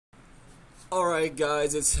Alright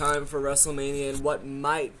guys, it's time for WrestleMania and what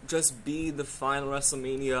might just be the final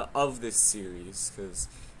WrestleMania of this series, because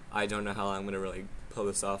I don't know how I'm going to really pull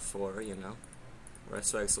this off for, you know.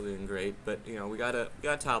 WrestleMania's still doing great, but, you know, we gotta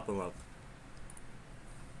top them up.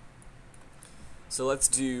 So let's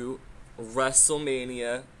do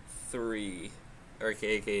WrestleMania 3, or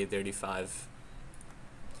aka 35.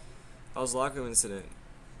 That was a locker room incident.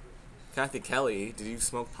 Kathy Kelly, did you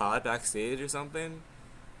smoke pot backstage or something?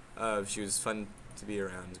 She was fun to be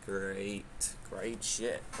around. Great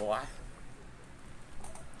shit, boy.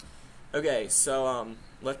 Okay, so,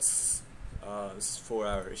 let's, this is 4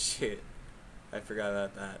 hours, shit. I forgot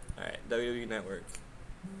about that. Alright, WWE Network.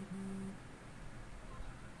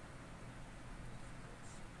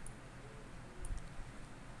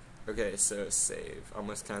 Okay, so save.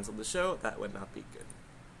 Almost canceled the show. That would not be good.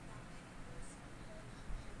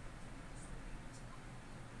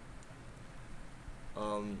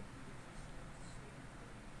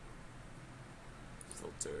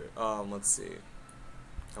 Filter. Let's see.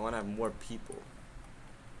 I want to have more people.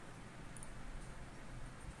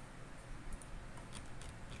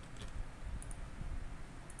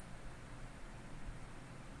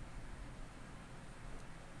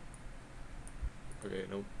 Okay,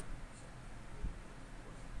 nope.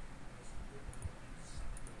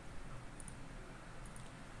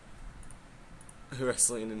 The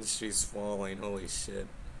wrestling industry's falling, holy shit.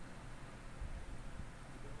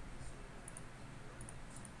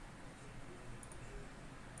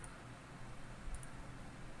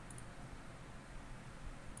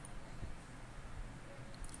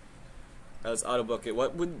 Let's autobook it.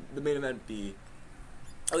 What would the main event be?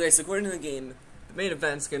 Okay, so according to the game, the main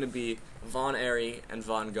event's gonna be Von Airy and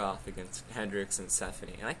Von Goth against Hendrix and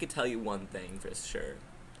Stephanie. And I could tell you one thing for sure.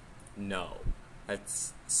 No.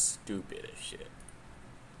 That's stupid as shit.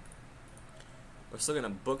 We're still gonna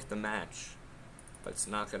book the match, but it's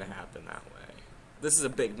not gonna happen that way. This is a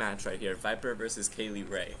big match right here. Viper versus Kaylee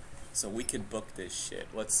Ray. So we could book this shit.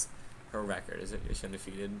 What's her record? Is she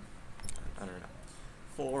undefeated? I don't know.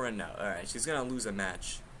 4-0. Alright, she's gonna lose a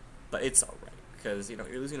match, but it's alright. Because, you know,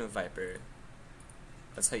 you're losing a Viper.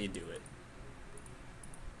 That's how you do it.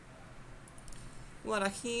 What a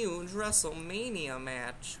huge WrestleMania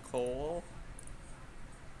match, Cole.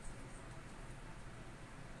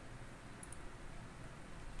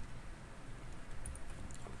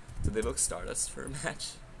 Did they book Stardust for a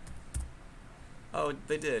match? Oh,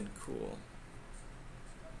 they did. Cool.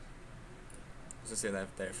 Let's just say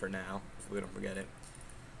that there for now, if we don't forget it.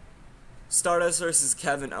 Stardust versus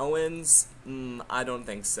Kevin Owens? I don't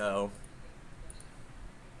think so.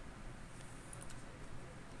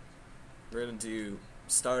 We're gonna do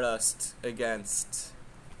Stardust against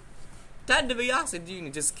Ted DiBiase Jr.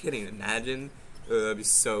 Just kidding. Imagine. That'd be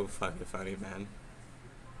so fucking funny, man.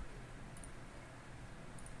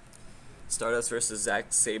 Stardust versus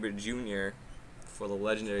Zack Sabre Jr. for the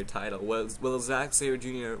legendary title. Will Zack Sabre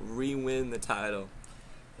Jr. re-win the title?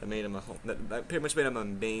 That made him that pretty much made him a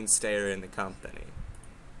mainstay in the company.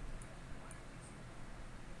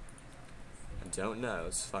 I don't know.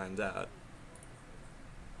 Let's find out.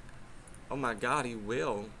 Oh my God, he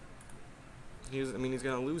will. He's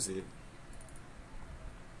gonna lose it.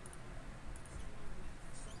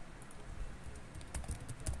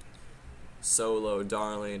 Solo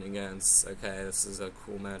Darling against. Okay, this is a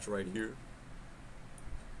cool match right here.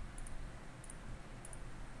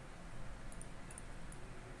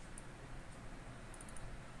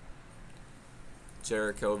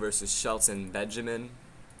 Jericho versus Shelton Benjamin.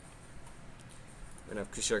 We're gonna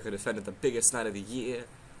have Chris Jericho defended the biggest night of the year.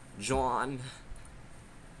 John.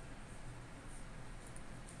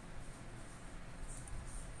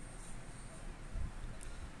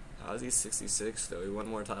 How is he 66 though? He won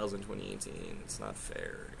more titles in 2018. It's not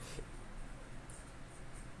fair.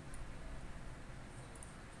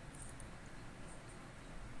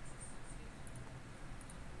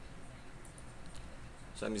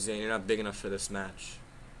 So I'm just saying, you're not big enough for this match.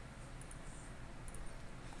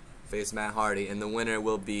 Face Matt Hardy, and the winner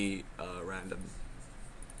will be random.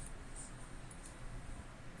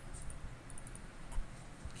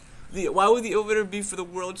 Why would the opener be for the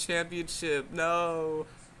World Championship? No.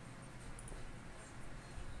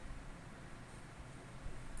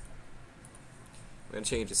 I'm gonna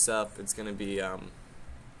change this up. It's gonna be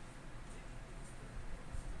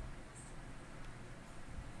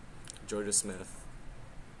Georgia Smith.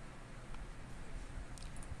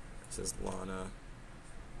 This is Lana.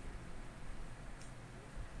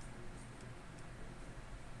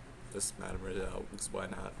 This Madame Riddell, because why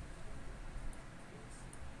not?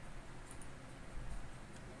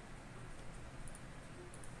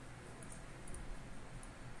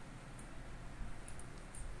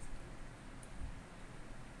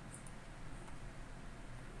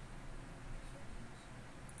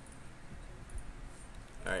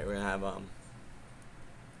 Alright, we're gonna have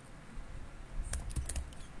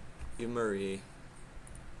Eva Marie,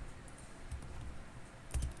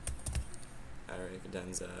 Ariel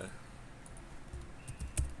Cadenza,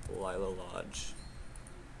 Lila Lodge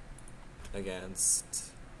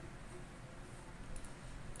against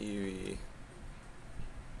Evie,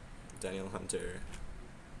 Daniel Hunter,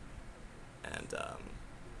 and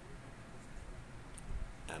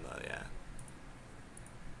Emma, yeah.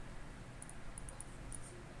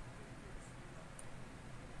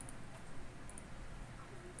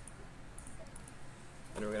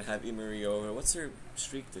 And we're gonna have Emery over. What's her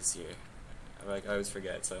streak this year? I always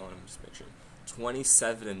forget, so I want to just make sure.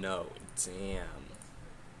 27-0. Damn.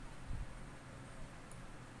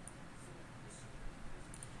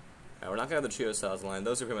 We're not gonna have the trio styles line.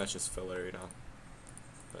 Those are pretty much just filler, you know.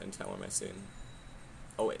 But in town, what am I seeing?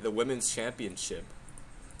 Oh wait, the women's championship.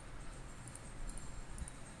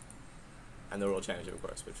 And the world championship, of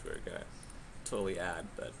course, which we're gonna totally add.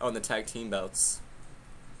 But oh, and the tag team belts.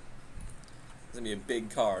 It's gonna be a big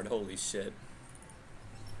card. Holy shit.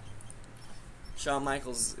 Shawn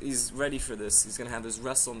Michaels, he's ready for this. He's gonna have his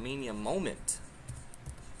WrestleMania moment.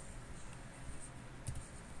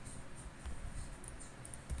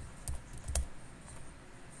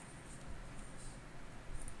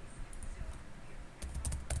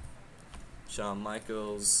 Shawn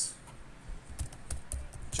Michaels,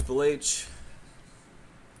 Triple H,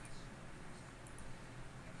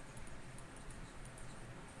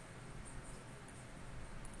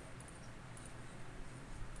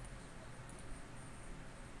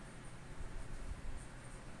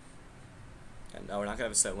 and no, we're not gonna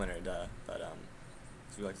have a set winner, duh. But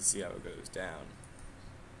we like to see how it goes down.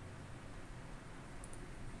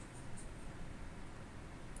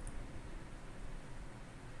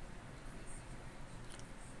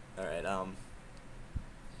 All right,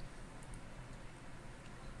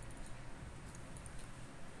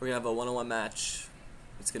 we're gonna have a one-on-one match.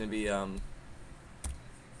 It's gonna be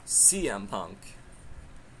CM Punk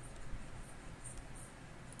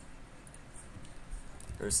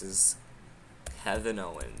versus Kevin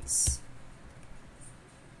Owens.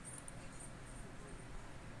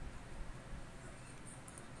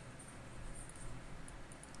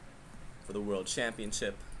 For the World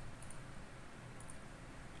Championship.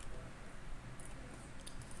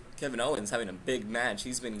 Kevin Owens having a big match.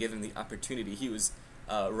 He's been given the opportunity. He was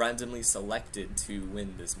randomly selected to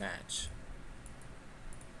win this match.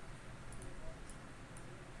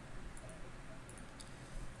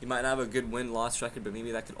 He might not have a good win-loss record, but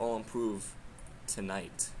maybe that could all improve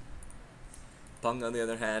tonight. Punk, on the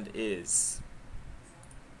other hand, is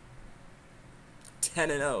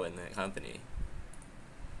 10-0 in the company.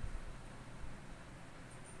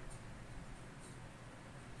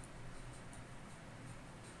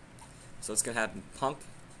 So it's gonna happen. Punk,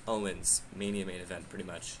 Owens, Mania main event, pretty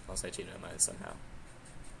much. Unless I change my mind somehow.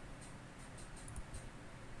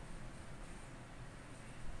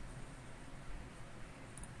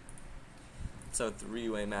 So,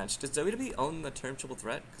 three-way match. Does WWE own the term triple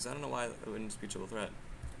threat? Because I don't know why it wouldn't just be triple threat.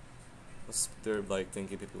 Unless they're like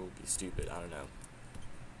thinking people will be stupid. I don't know.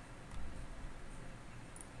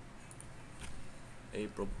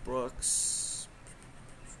 April Brooks.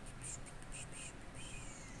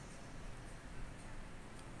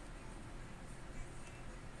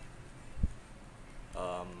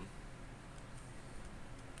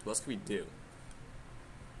 What else can we do?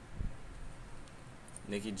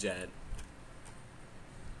 Nikki Jet.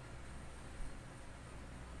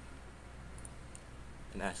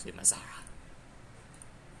 And Ashley Mazzara.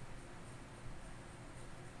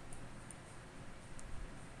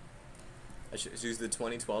 She was the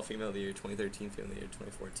 2012 Female of the Year, 2013 Female of the Year,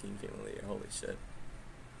 2014 Female of the Year. Holy shit.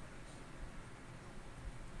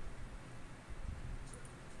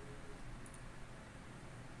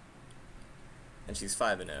 And she's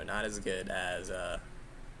 5-0, not as good as,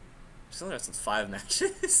 she's only wrestled 5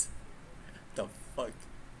 matches? The fuck?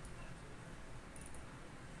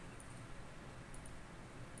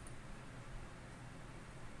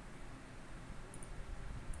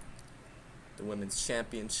 The Women's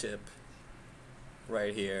Championship,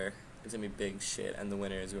 right here. It's gonna be big shit, and the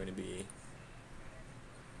winner is going to be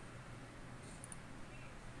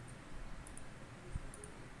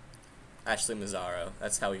Ashley Mazzara.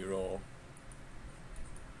 That's how we roll.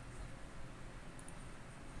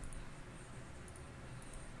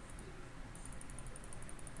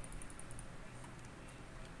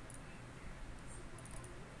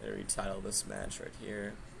 They retitle this match right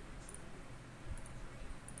here.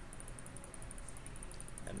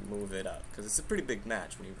 And move it up, because it's a pretty big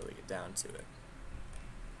match when you really get down to it.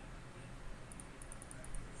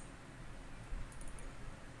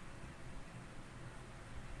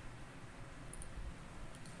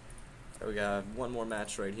 So we got one more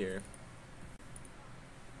match right here.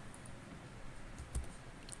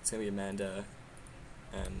 It's gonna be Amanda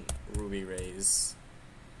and Ruby Ray's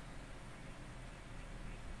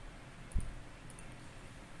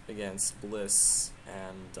against Bliss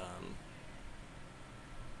and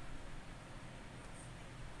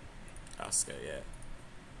Asuka, yeah.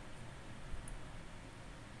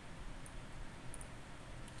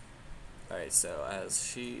 Alright, so has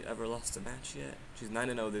she ever lost a match yet? She's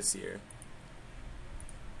 9-0 this year.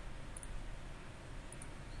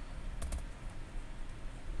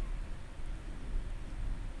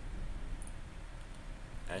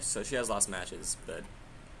 So she has lost matches, but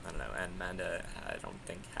I don't know, and Amanda I don't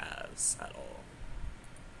think has at all.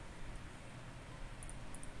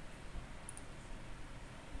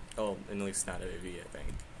 Oh, at least not WWE, I think.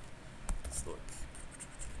 Let's look.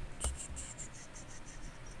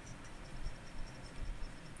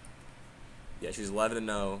 Yeah, she's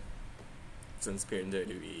 11-0 since appeared in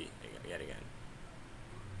WWE yet again.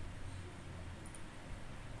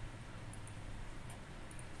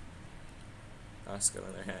 Asuka,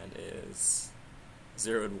 on the other hand, is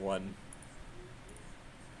 0-1.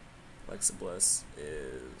 Alexa Bliss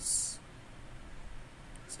is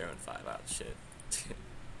 0-5. Oh, shit.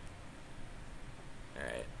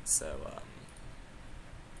 Alright, so,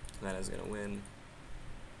 Amanda's gonna win.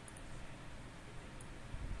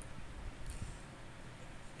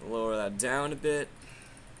 Lower that down a bit.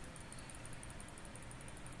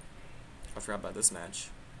 I forgot about this match.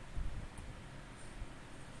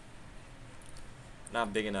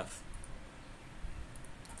 Not big enough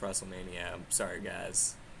for WrestleMania. I'm sorry,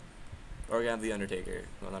 guys. Or we have The Undertaker.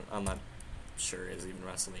 Well, I'm not sure is even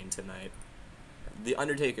wrestling tonight. The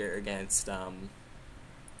Undertaker against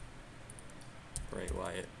Bray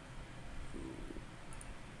Wyatt, who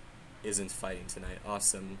isn't fighting tonight.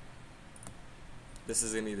 Awesome. This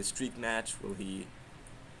is gonna be the streak match. Will he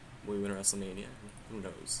win WrestleMania? Who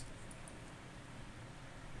knows?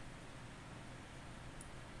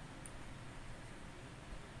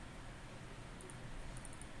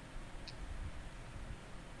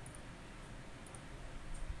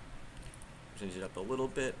 Change it up a little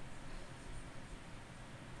bit.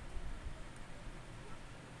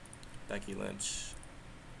 Becky Lynch.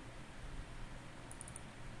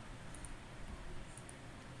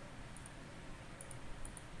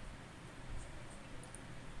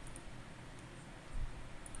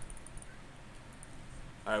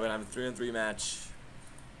 Alright, we're gonna have a 3-on-3 match.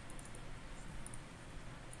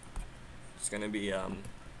 It's gonna be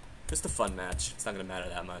just a fun match. It's not gonna matter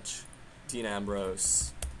that much. Dean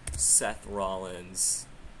Ambrose, Seth Rollins,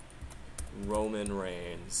 Roman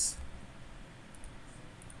Reigns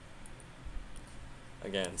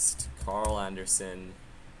against Carl Anderson,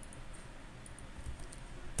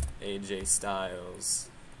 AJ Styles,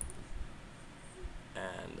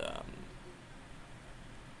 and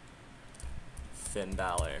Finn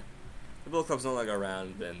Balor. The Bullet Club's no longer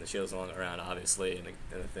around, and the Shield's no longer around, obviously, and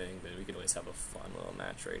the thing, but we could always have a fun little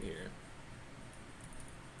match right here.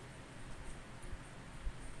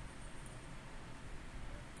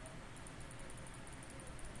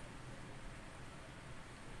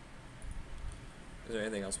 Is there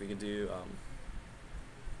anything else we could do?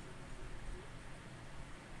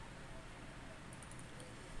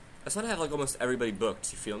 I just want to have like almost everybody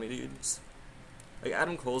booked. You feel me, dudes? Like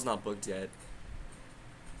Adam Cole's not booked yet.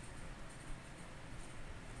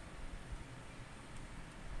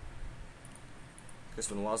 Chris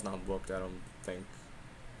Benoit's not booked, I don't think.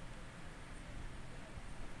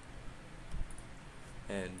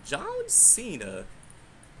 And John Cena.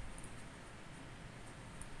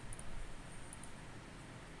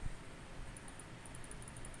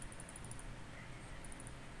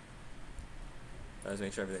 Let's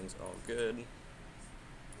make sure everything's all good.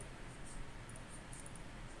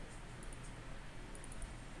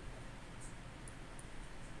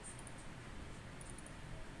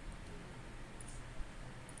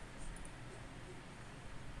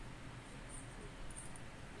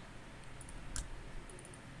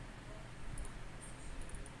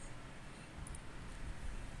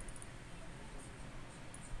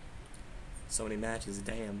 So many matches,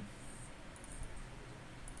 damn.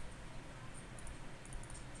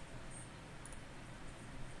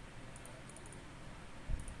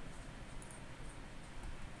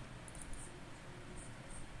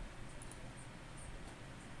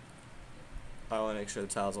 I want to make sure the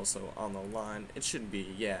towel's also on the line. It should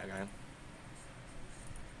be, yeah, guy.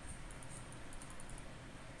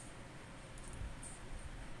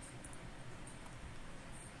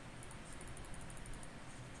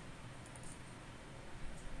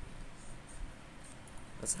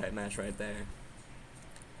 That's a hype match right there.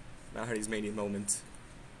 Matt Hardy's Mania moment.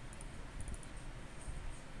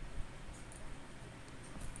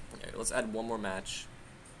 Okay, let's add one more match.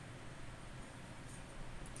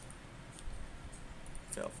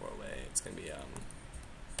 Fail 4-way. It's gonna be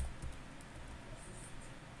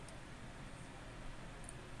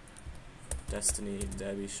Destiny,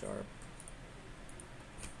 Debbie Sharp.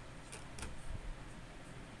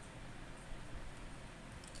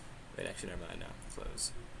 Wait, actually, never mind now.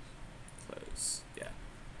 Close. Close. Yeah.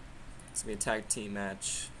 It's gonna be a tag team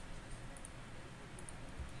match.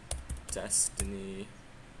 Destiny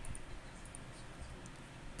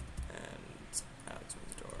and Alex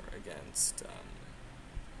Door against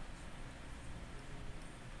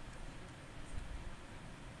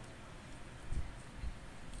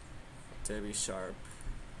Debbie Sharp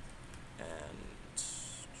and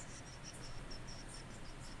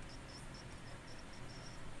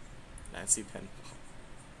Nancy Penn.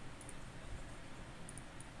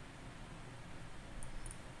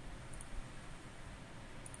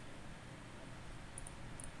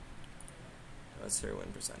 What's her win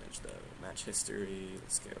percentage though? Match history,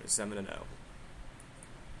 let's go to 7-0.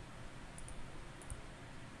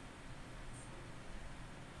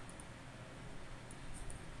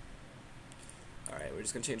 Alright, we're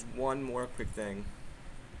just gonna change one more quick thing.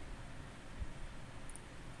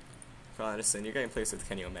 Carl Anderson, you're getting placed with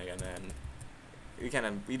Kenny Omega, man.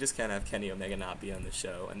 We just can't have Kenny Omega not be on the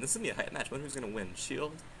show. And this is gonna be a hype match. I wonder who's gonna win,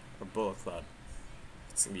 Shield or Bullet Club?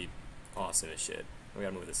 It's gonna be awesome as shit. We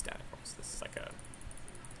gotta move this down, of course. This is like a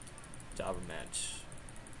jobber match.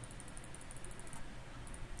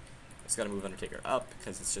 Just gotta move Undertaker up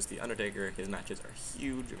because it's just the Undertaker. His matches are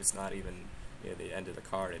huge. If it's not even near the end of the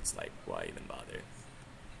card, it's like, why even bother?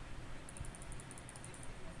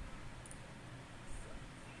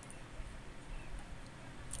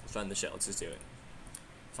 Fun the show. Let's just do it.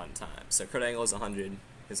 Fun time. So Kurt Angle is 100.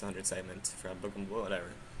 His 100 segment for book and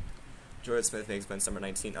whatever. Jordan Smith makes Ben's number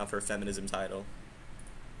 19 up for Feminism title.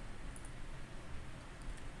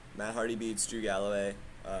 Matt Hardy beats Drew Galloway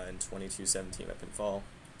in 22-17 by pinfall.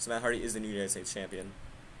 So Matt Hardy is the new United States champion.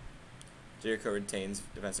 Jericho retains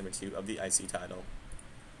defense number 2 of the IC title.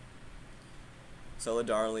 Sola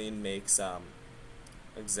Darlene makes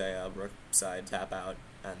Isaiah Brookside tap out,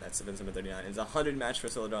 and that's defense number 39. It's a 100 match for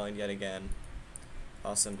Sola Darlene yet again.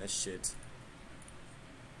 Awesome as shit.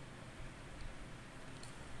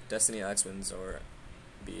 Destiny Alex wins or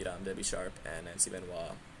beat Debbie Sharp and Nancy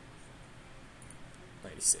Benoit.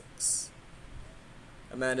 96.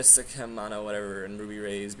 Amanda Sakimano, whatever, and Ruby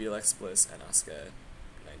Reyes beat Alexa Bliss and Asuka.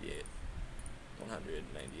 98. 100,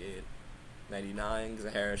 98. 99,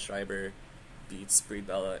 Zahara Schreiber beats Brie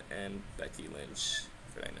Bella and Becky Lynch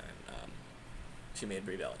for 99. She made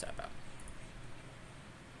Brie Bella tap out.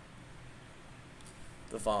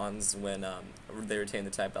 The Vaughns win, they retain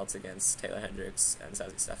the tag belts against Taylor Hendricks and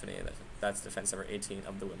Sassy Stephanie, and that's defense number 18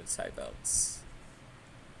 of the women's tag belts.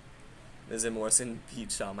 Miz and Morrison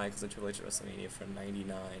beat Shawn Michaels and Triple H at WrestleMania for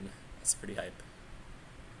 99. That's pretty hype.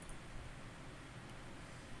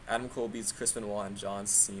 Adam Cole beats Chris Benoit and John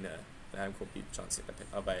Cena. And Adam Cole beat John Cena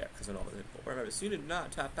by Chris Benoit with a remember, Cena did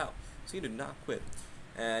not tap out. Cena did not quit.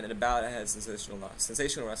 And in a bout, it had sensational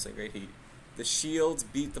wrestling, great heat. The Shields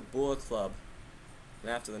beat the Bullet Club. And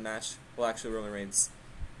after the match, well, actually, Roman Reigns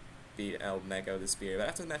beat Omega with the spear. But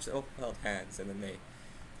after the match, they all held hands, and then they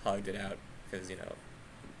hugged it out because, you know,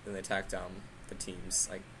 then they attacked the teams.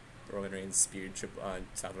 Like Roman Reigns speared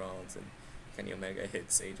Seth Rollins, and Kenny Omega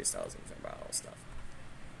hits AJ Styles and Finn Balor, all stuff.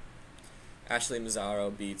 Ashley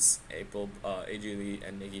Mazzaro beats AJ Lee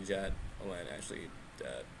and Nikki Jet when Ashley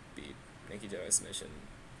beat Nikki Jet by submission.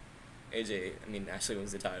 Ashley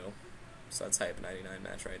wins the title, so that's hype. 99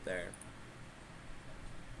 match right there.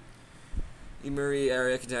 Emery,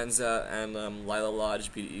 Eric Danza, and Lila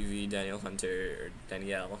Lodge beat Evie, Danielle Hunter, and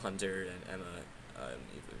Emma. Emery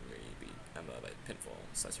beat Emma by pinfall,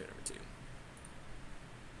 so that's your number 2.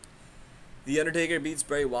 The Undertaker beats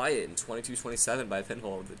Bray Wyatt in 22-27 by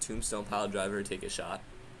pinfall with the Tombstone Pile Driver take a shot.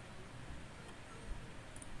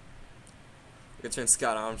 We can turn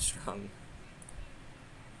Scott Armstrong.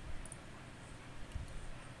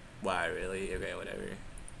 Why, really? Okay, whatever.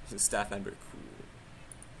 He's a staff member, cool.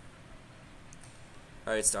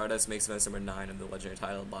 Alright, Stardust makes event number 9 of the Legendary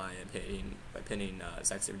title by pinning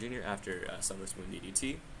Zack Sabre Jr. after Silver Spoon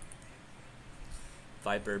DDT.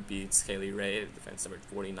 Viper beats Kaylee Ray, defense number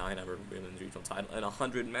 49 of her women's regional title in a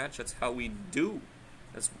 100 match. That's how we do.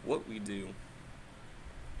 That's what we do.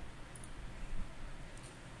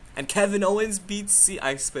 And Kevin Owens beats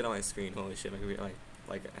I spit on my screen. Holy shit!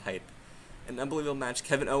 Like a hype. An unbelievable match.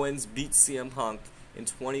 Kevin Owens beats CM Punk in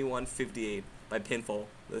 21-58 by pinfall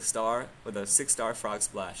with a 6-star frog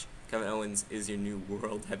splash. Kevin Owens is your new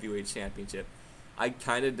World Heavyweight Championship. I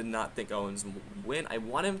kind of did not think Owens would win. I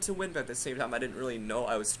want him to win, but at the same time, I didn't really know.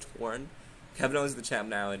 I was torn. Kevin Owens is the champ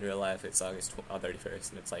now in real life. It's August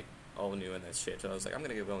 31st, and it's like all new and that shit. So I was like, I'm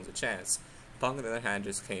gonna give Owens a chance. Punk, on the other hand,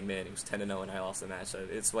 just came in. He was 10-0, and I lost the match. So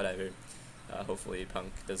it's whatever. Hopefully,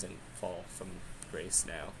 Punk doesn't fall from grace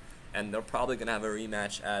now. And they're probably gonna have a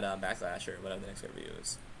rematch at Backlash or whatever the next review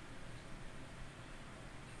is.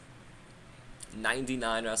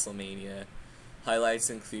 99 WrestleMania. Highlights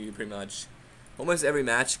include pretty much almost every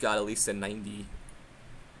match got at least a 90.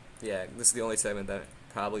 Yeah, this is the only segment that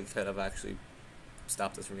probably could have actually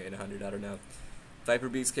stopped us from getting 100. I don't know. Viper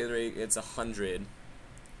beats Kaylee Ray, it's 100.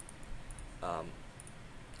 I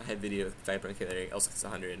had video with Viper and Kaylee Ray, also gets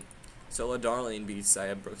 100. Solo Darling beats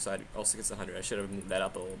Brookside, also gets 100. I should have moved that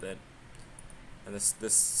up a little bit. And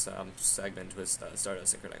this segment was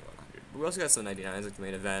Stardust and Kurt Angle 100. But we also got some 99s, like the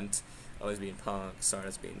main event. Always being Punk,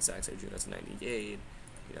 Stardust being Zack Sabre Jr. That's 98.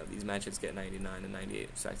 You know, these matches get 99 and 98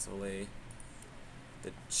 respectively.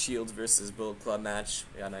 The Shields versus Bullet Club match,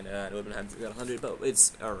 yeah, 99. It would have got 100, but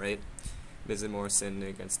it's alright. Miz and Morrison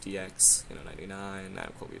against DX, 99.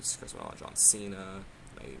 Adam Cole beats Chris Benoit, John Cena,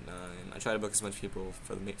 99. I try to book as much people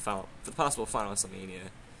for the possible final WrestleMania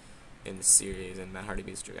in the series, and Matt Hardy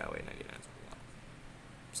beats Drew Galloway, 99 as well.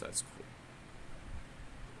 So that's cool.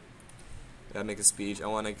 I gotta make a speech. I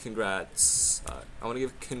want to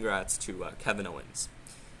give congrats to Kevin Owens.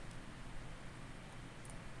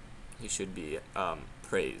 He should be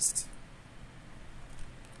praised.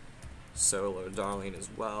 Solo Darling as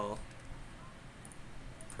well.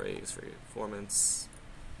 Praise for your performance.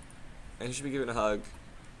 And he should be given a hug.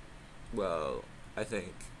 Well, I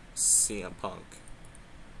think CM Punk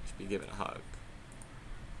should be given a hug.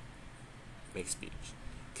 Make speech.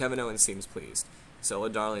 Kevin Owens seems pleased. Solo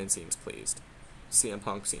Darling seems pleased. CM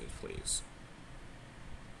Punk seems pleased.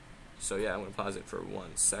 So yeah, I'm going to pause it for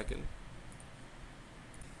 1 second.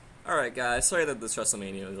 Alright guys, sorry that this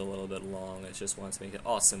WrestleMania was a little bit long. I just wanted to make it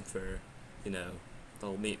awesome for, you know,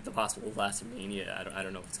 the possible last Mania. I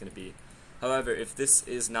don't know if it's going to be. However, if this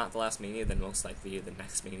is not the last Mania, then most likely the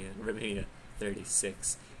next Mania, Mania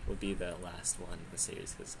 36, will be the last one in the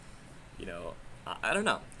series. Because, you know, I don't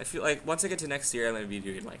know. I feel like once I get to next year, I'm going to be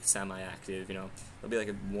doing like semi-active, you know. There'll be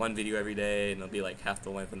like one video every day, and it'll be like half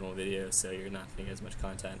the length of a normal video, so you're not getting as much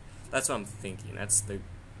content. That's what I'm thinking. That's the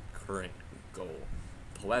current goal.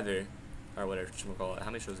 However, or whatever we'll call it.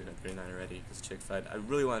 How many shows we got? 39 already. Because Chick Fight. I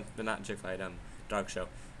really want, not Chick Fight. Dark Show.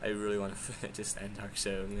 I really want to just end Dark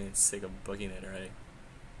Show. I'm sick of booking it already.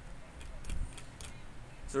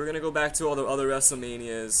 So we're gonna go back to all the other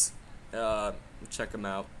WrestleManias. Check them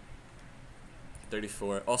out.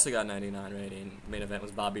 34. Also got 99 rating. The main event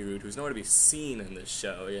was Bobby Roode, who's nowhere to be seen in this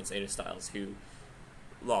show, against AJ Styles, who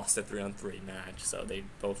lost a 3-on-3 match. So they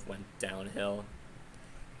both went downhill.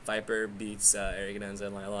 Viper beats Eric Enenza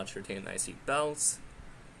and Lyle Lodge to retain the IC belts.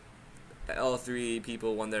 All three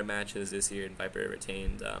people won their matches this year, and Viper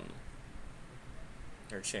retained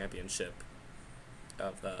her championship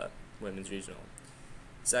of Women's Regional.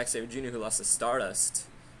 Zack Sabre Jr., who lost to Stardust,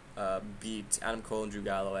 beat Adam Cole and Drew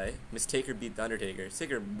Galloway. Miss Taker beat The Undertaker.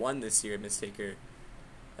 Taker won this year. Miss Taker,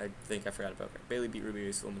 I think I forgot about her. Bayley beat Ruby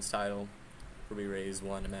Ray's women's title. Ruby Ray's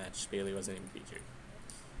won a match. Bayley wasn't even featured.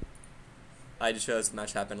 I just realized the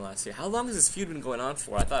match happened last year. How long has this feud been going on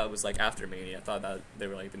for? I thought it was like after Mania. I thought that they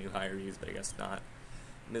were like the new hirees, but I guess not.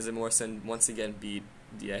 Miz and Morrison once again beat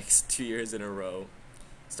DX 2 years in a row.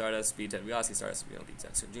 Stardust beat Ted DiBiase. Stardust beat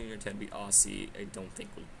Zack Sabre Jr. Ted beat Aussie. I don't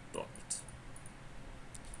think was booked.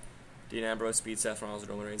 Dean Ambrose beat Seth Rollins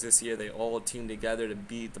and Roman Reigns this year. They all teamed together to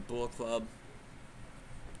beat the Bullet Club.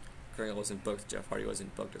 Kurt Angle wasn't booked. Jeff Hardy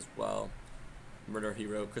wasn't booked as well. Murder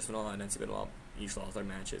Hero, Chris Benoit, and Nancy Benoit each lost their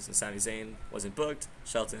matches, and Sami Zayn wasn't booked.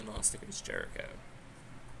 Shelton lost against Jericho.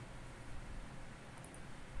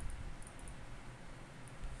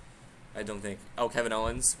 I don't think. Oh, Kevin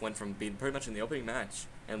Owens went from being pretty much in the opening match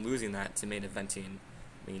and losing that to main eventing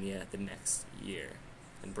Mania the next year.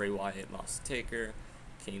 And Bray Wyatt lost to Taker.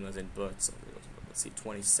 Kane wasn't booked, so let's see,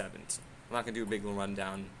 2017. I'm not going to do a big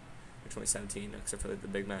rundown for 2017, except for the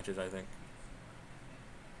big matches, I think.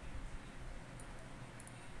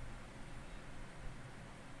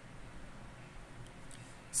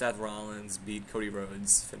 Seth Rollins beat Cody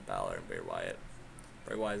Rhodes, Finn Balor, and Bray Wyatt.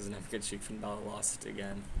 Bray Wyatt doesn't have a good streak. Finn Balor lost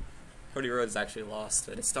again. Cody Rhodes actually lost,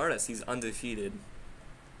 but at Stardust, he's undefeated.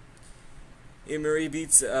 Eva Marie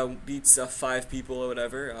beats 5 people or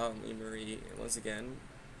whatever. Eva Marie, once again,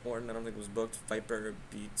 Orton, I don't think was booked. Viper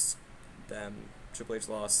beats them. Triple H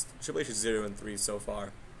lost. Triple H is 0-3 so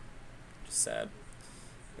far. Just sad.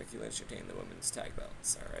 Becky Lynch retained the women's tag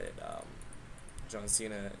belts. Alright, John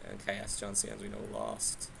Cena and Chaos John Cena, as we know,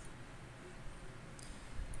 lost.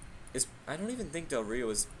 I don't even think Del Rio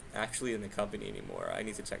is actually in the company anymore. I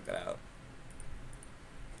need to check that out.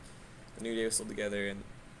 The New Day was still together, and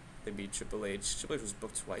they beat Triple H. Triple H was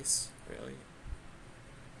booked twice, really.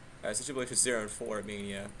 Alright, so Triple H was 0-4 at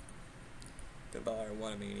Mania. Finn Balor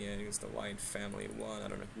won at Mania against the Wyatt family won. I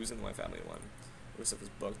don't know who's in the Wyatt family won. Rusev was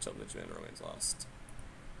booked, Shelton Benjamin, and Roman's lost.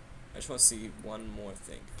 I just want to see one more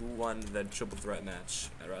thing. Who won the triple threat match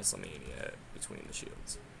at WrestleMania between the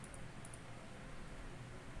Shields?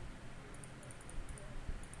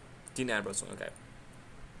 Dean Ambrose won, okay.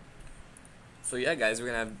 So yeah, guys, we're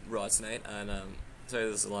gonna have Raw tonight, and sorry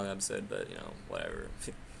this is a long episode, but you know, whatever.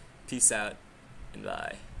 Peace out and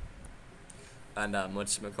bye. And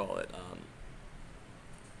whatchamacallit,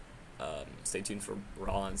 stay tuned for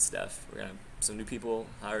Raw and stuff. We're gonna have some new people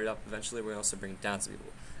hired up eventually. We're gonna also bring down some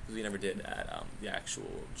people, because we never did at the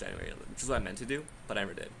actual January, which is what I meant to do, but I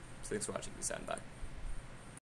never did. So thanks for watching. Peace out and bye.